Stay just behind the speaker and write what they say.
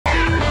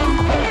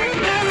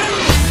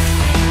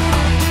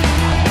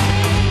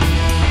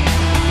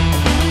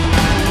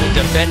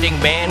defending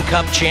Man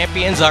Cup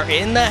champions are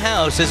in the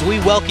house as we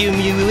welcome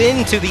you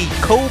into the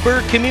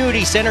Cobourg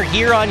Community Centre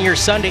here on your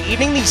Sunday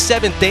evening, the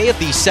 7th day of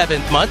the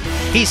 7th month.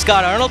 He's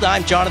Scott Arnold,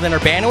 I'm Jonathan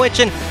Urbanowicz,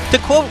 and to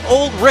quote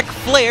old Ric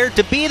Flair,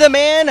 to be the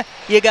man,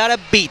 you gotta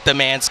beat the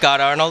man, Scott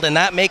Arnold, and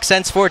that makes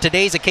sense for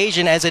today's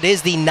occasion as it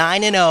is the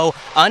 9-0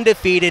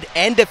 undefeated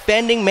and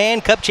defending Man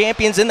Cup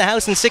champions in the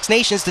house in Six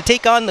Nations to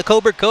take on the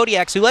Cobourg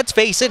Kodiaks, who, let's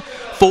face it,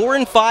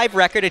 4-5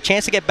 record, a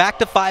chance to get back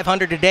to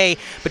 500 today,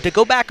 but to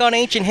go back on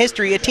ancient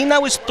history, a team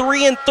that was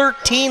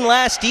 3-13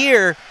 last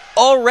year,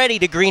 already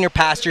to greener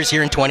pastures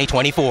here in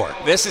 2024.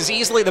 This is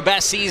easily the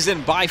best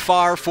season by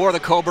far for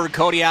the Cobourg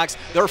Kodiaks.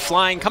 They're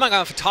flying, coming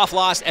off a tough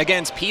loss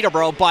against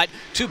Peterborough, but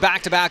two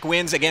back-to-back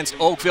wins against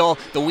Oakville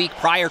the week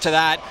prior to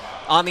that.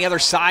 On the other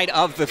side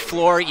of the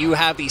floor, you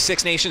have the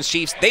Six Nations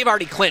Chiefs. They've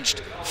already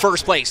clinched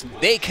first place.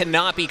 They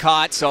cannot be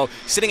caught, so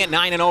sitting at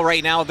 9-0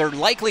 right now, they're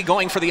likely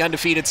going for the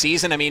undefeated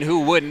season. I mean,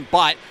 who wouldn't?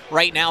 But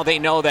right now they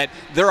know that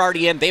they're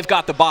already in. They've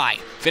got the bye.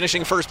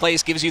 Finishing first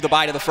place gives you the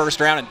bye to the first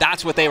round, and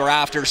that's what they were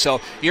after. So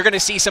you're going to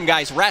see some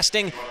guys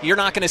resting. You're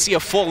not going to see a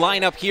full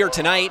lineup here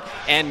tonight,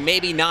 and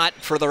maybe not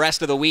for the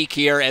rest of the week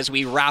here as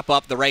we wrap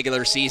up the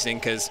regular season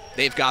because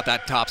they've got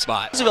that top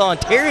spot.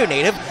 Ontario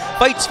native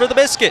fights for the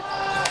biscuit.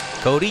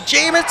 Cody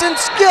Jamieson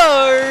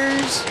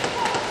scores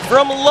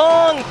from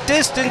long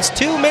distance,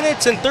 2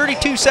 minutes and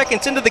 32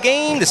 seconds into the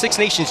game. The Six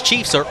Nations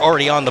Chiefs are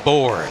already on the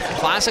board.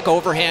 Classic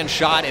overhand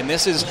shot, and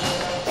this is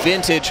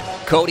vintage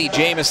Cody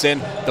Jamieson.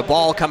 The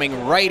ball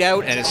coming right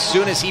out, and as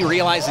soon as he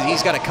realizes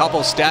he's got a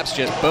couple steps,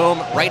 just boom,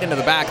 right into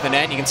the back of the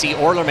net. You can see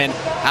Orlerman,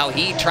 how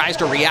he tries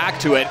to react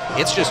to it.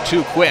 It's just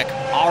too quick,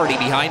 already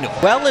behind him.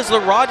 Well as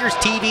the Rogers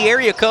TV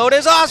area code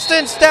is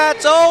Austin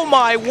Staats. Oh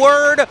my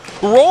word,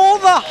 roll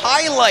the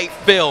highlight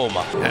film.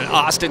 And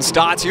Austin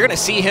Staats, you're going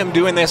to see him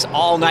doing this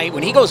all night.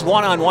 When he goes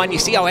one-on-one, you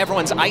see how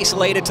everyone's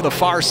isolated to the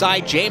far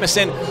side.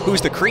 Jamieson, who's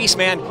the crease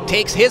man,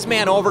 takes his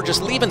man over,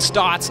 just leaving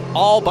Staats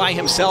all by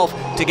himself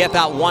to get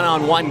that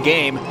one-on-one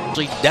game.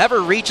 He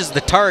never reaches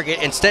the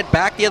target. Instead,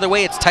 back the other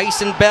way, it's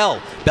Tyson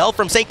Bell. Bell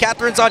from St.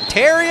 Catharines,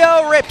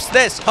 Ontario rips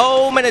this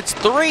home, and it's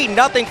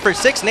 3-0 for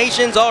Six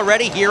Nations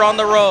already here on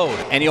the road.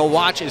 And you'll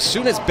watch as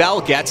soon as Bell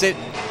gets it,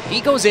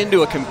 he goes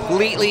into a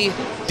completely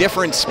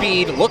different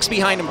speed, looks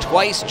behind him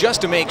twice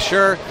just to make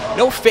sure.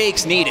 No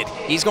fakes needed.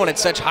 He's going at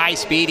such high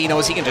speed, he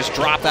knows he can just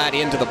drop that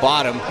into the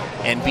bottom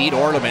and beat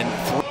Orlerman.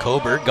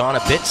 Cobourg gone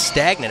a bit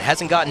stagnant,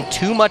 hasn't gotten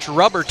too much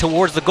rubber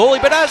towards the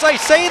goalie, but as I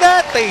say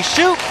that, they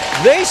shoot,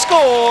 they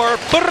score,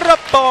 put it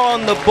up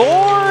on the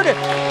board.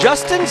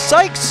 Justin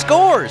Sykes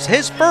scores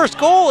his first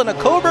goal in a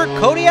Cobourg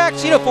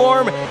Kodiaks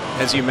uniform.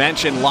 As you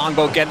mentioned,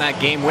 Longboat getting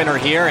that game winner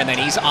here, and then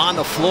he's on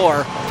the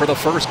floor for the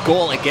first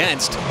goal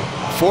against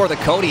for the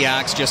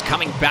Kodiaks, just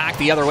coming back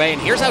the other way.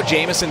 And here's how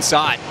Jamieson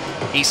saw it.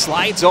 He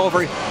slides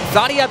over,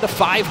 thought he had the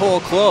 5-hole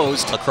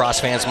closed. Lacrosse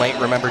fans might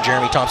remember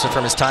Jeremy Thompson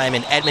from his time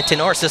in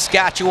Edmonton or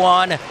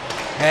Saskatchewan,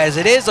 as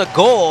it is a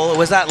goal.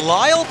 Was that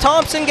Lyle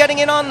Thompson getting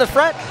in on the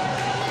front?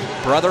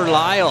 Brother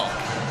Lyle.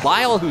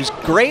 Lyle, who's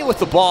great with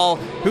the ball,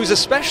 who's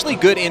especially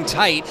good in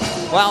tight.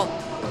 Well,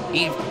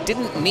 he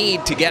didn't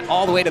need to get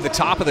all the way to the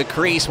top of the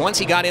crease. Once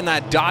he got in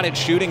that dotted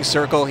shooting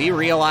circle, he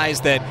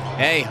realized that,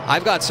 hey,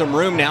 I've got some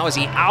room now, as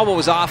he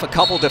elbows off a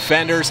couple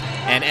defenders,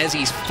 and as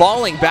he's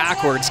falling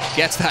backwards,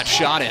 gets that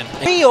shot in.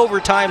 3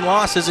 overtime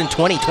losses in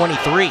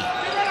 2023.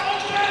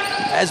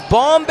 As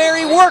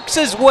Bomberry works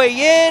his way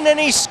in and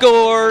he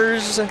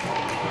scores.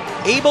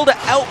 Able to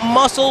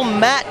outmuscle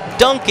Matt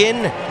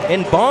Duncan,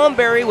 and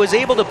Bomberry was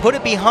able to put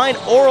it behind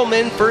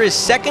Orelman for his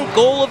second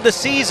goal of the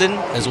season.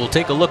 As we'll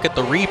take a look at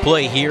the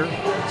replay here.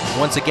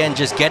 Once again,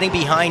 just getting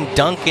behind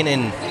Duncan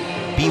and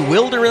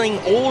bewildering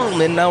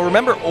Orelman. Now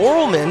remember,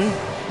 Orelman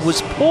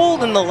was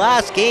pulled in the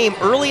last game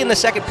early in the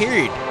second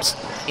period.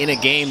 In a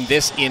game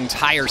this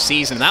entire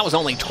season, that was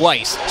only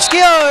twice.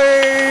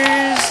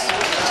 Scores!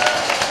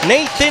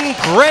 Nathan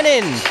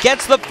Grenon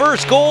gets the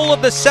first goal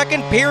of the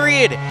second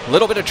period. A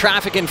little bit of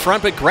traffic in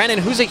front, but Grenon,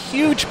 who's a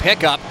huge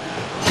pickup,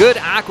 good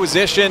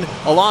acquisition,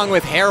 along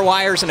with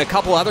Hairwires and a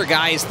couple other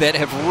guys that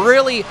have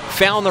really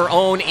found their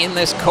own in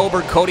this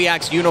Cobourg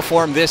Kodiaks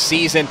uniform this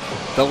season.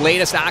 The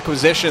latest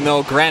acquisition,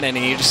 though, Grenon,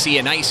 and you just see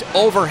a nice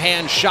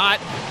overhand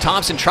shot.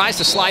 Thompson tries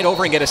to slide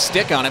over and get a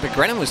stick on it, but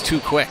Grenon was too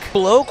quick.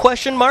 Below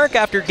question mark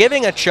after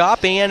giving a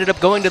chop. He ended up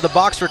going to the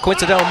box for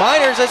Coincidental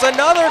Miners as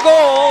another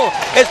goal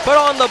is put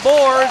on the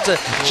boards.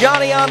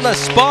 Johnny on the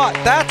spot.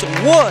 That's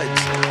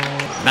Woods.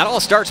 And that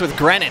all starts with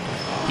Grenon.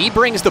 He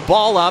brings the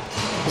ball up.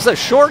 This is a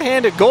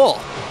shorthanded goal.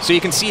 So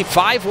you can see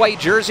 5 white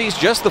jerseys,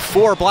 just the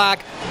 4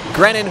 black.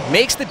 Grenon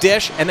makes the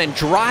dish and then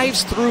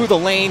drives through the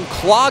lane,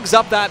 clogs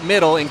up that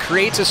middle, and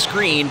creates a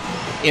screen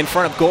in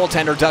front of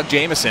goaltender Doug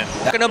Jamieson.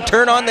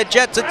 Turn on the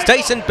Jets, it's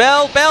Tyson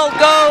Bell. Bell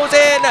goes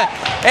in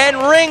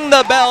and ring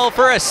the bell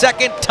for a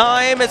second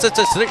time as it's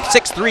a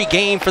 6-3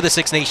 game for the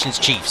Six Nations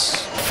Chiefs.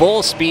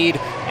 Full speed,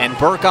 and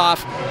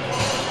Burkhoff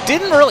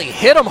didn't really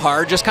hit him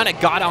hard, just kind of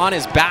got on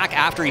his back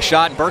after he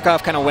shot, and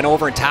Burkhoff kind of went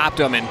over and tapped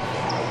him, and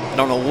I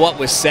don't know what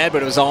was said,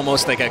 but it was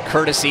almost like a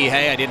courtesy,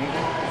 hey, I didn't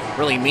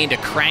really mean to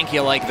crank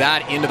you like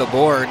that into the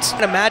boards.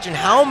 Imagine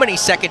how many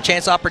second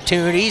chance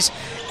opportunities,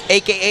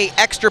 aka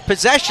extra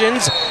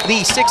possessions,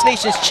 the Six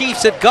Nations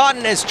Chiefs have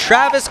gotten as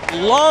Travis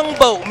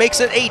Longboat makes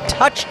it a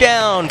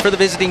touchdown for the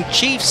visiting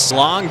Chiefs.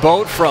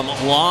 Longboat from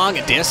long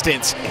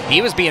distance.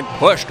 He was being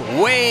pushed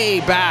way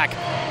back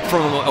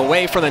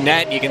away from the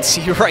net. You can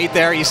see right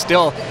there he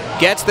still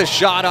gets the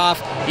shot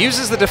off,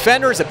 uses the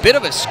defender as a bit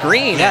of a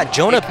screen. Yeah,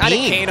 Jonah kind of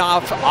came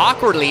off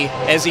awkwardly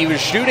as he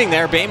was shooting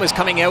there. Bain was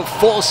coming out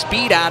full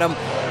speed at him.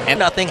 And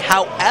nothing.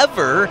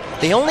 However,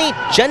 they only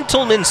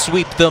gentlemen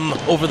sweep them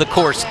over the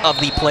course of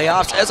the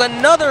playoffs as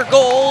another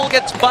goal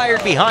gets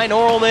fired behind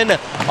Orleman.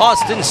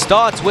 Austin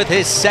Staats with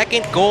his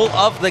second goal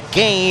of the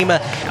game.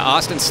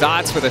 Austin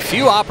Staats with a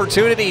few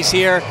opportunities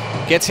here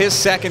gets his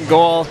second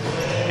goal.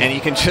 And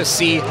you can just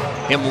see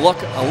him look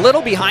a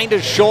little behind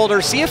his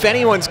shoulder, see if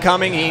anyone's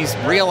coming. He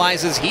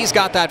realizes he's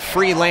got that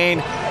free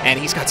lane, and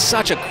he's got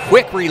such a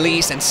quick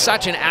release and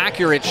such an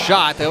accurate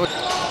shot.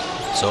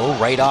 So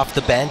right off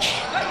the bench,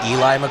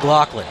 Eli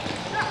McLaughlin.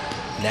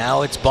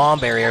 Now it's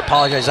Bomberry. I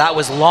apologize. That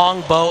was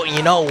Longboat. And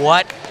you know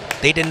what?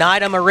 They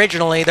denied him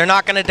originally. They're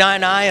not going to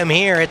deny him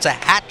here. It's a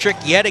hat trick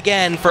yet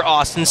again for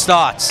Austin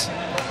Staats.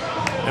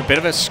 A bit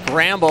of a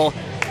scramble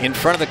in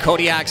front of the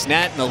Kodiaks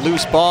net, and the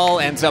loose ball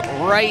ends up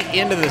right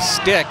into the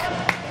stick.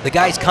 The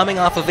guy's coming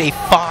off of a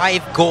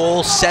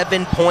 5-goal,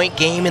 7-point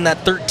game in that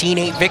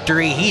 13-8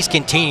 victory. He's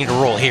continuing to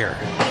roll here.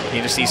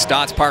 You just see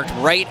Staats parked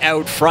right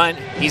out front.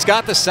 He's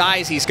got the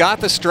size, he's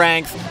got the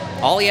strength.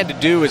 All he had to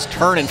do is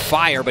turn and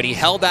fire, but he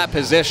held that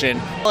position.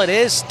 Well, it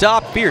is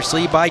stopped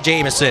fiercely by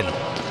Jamieson.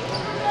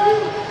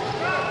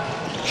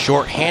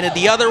 Short-handed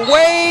the other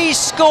way,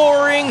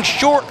 scoring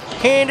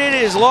short-handed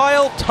is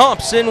Lyle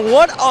Thompson.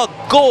 What a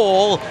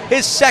goal,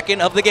 his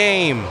second of the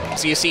game.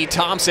 So you see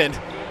Thompson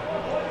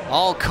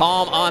all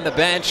calm on the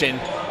bench and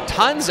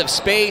tons of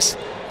space.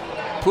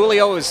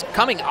 Pulio is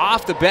coming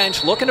off the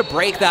bench, looking to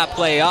break that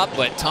play up,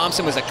 but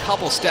Thompson was a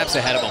couple steps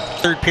ahead of him.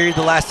 Third period,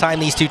 the last time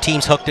these two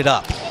teams hooked it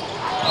up.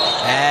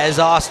 As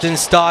Austin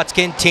Staats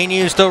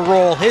continues to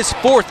roll, his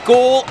fourth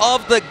goal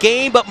of the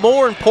game, but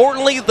more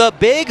importantly, the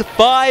big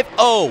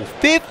 5-0.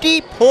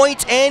 50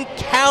 points and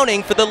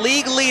counting for the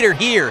league leader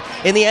here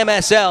in the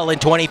MSL in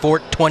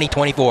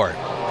 2024.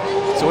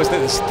 So it's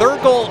his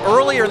third goal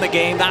earlier in the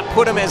game. That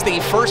put him as the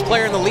first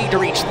player in the league to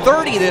reach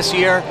 30 this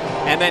year.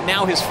 And then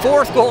now his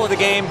fourth goal of the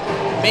game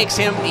makes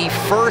him the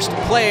first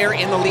player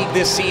in the league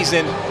this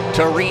season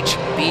to reach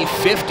the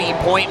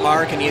 50-point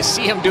mark. And you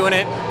see him doing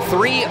it.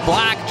 3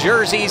 black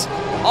jerseys,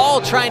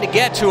 all trying to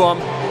get to him.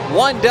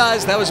 One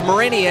does, that was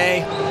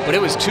Marinier, but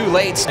it was too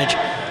late.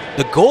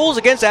 The goals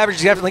against average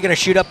is definitely going to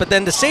shoot up, but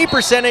then the save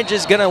percentage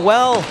is going to,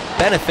 well,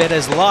 benefit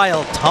as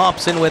Lyle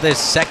Thompson with his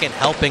second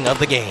helping of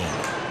the game.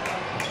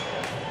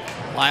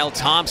 Lyle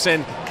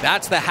Thompson,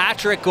 that's the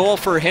hat-trick goal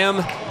for him,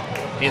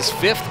 his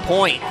 5th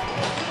point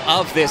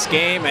of this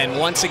game, and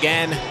once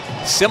again,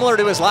 similar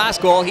to his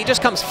last goal, he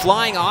just comes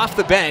flying off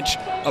the bench,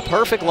 a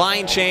perfect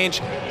line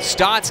change.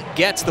 Staats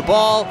gets the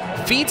ball,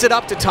 feeds it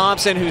up to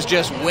Thompson, who's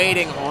just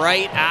waiting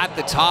right at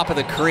the top of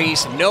the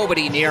crease,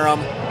 nobody near him.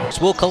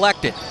 Will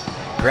collect it.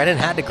 Grenon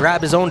had to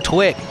grab his own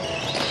twig.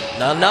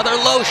 Another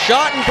low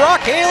shot, and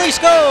Brock Haley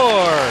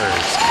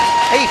scores!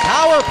 A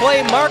power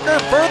play marker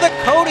for the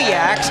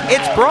Kodiaks.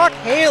 It's Brock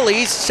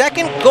Haley's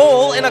second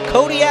goal in a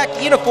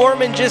Kodiak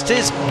uniform in just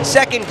his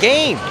second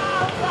game.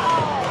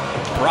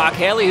 Brock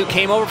Haley, who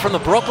came over from the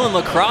Brooklyn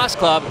Lacrosse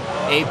Club,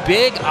 a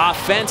big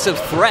offensive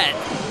threat.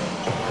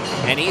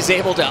 And he's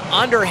able to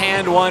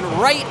underhand one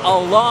right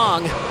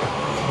along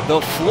the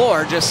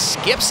floor, just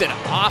skips it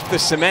off the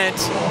cement.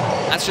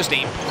 That's just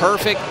a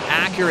perfect,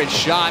 accurate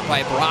shot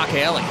by Brock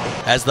Haley.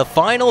 As the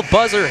final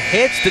buzzer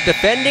hits, the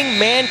defending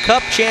Man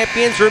Cup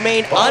champions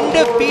remain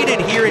undefeated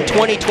here in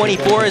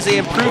 2024 as they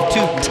improve to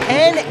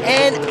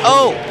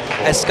 10-0.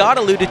 As Scott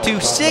alluded to,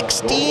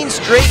 16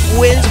 straight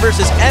wins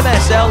versus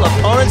MSL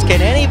opponents.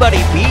 Can anybody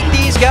beat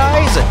these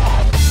guys?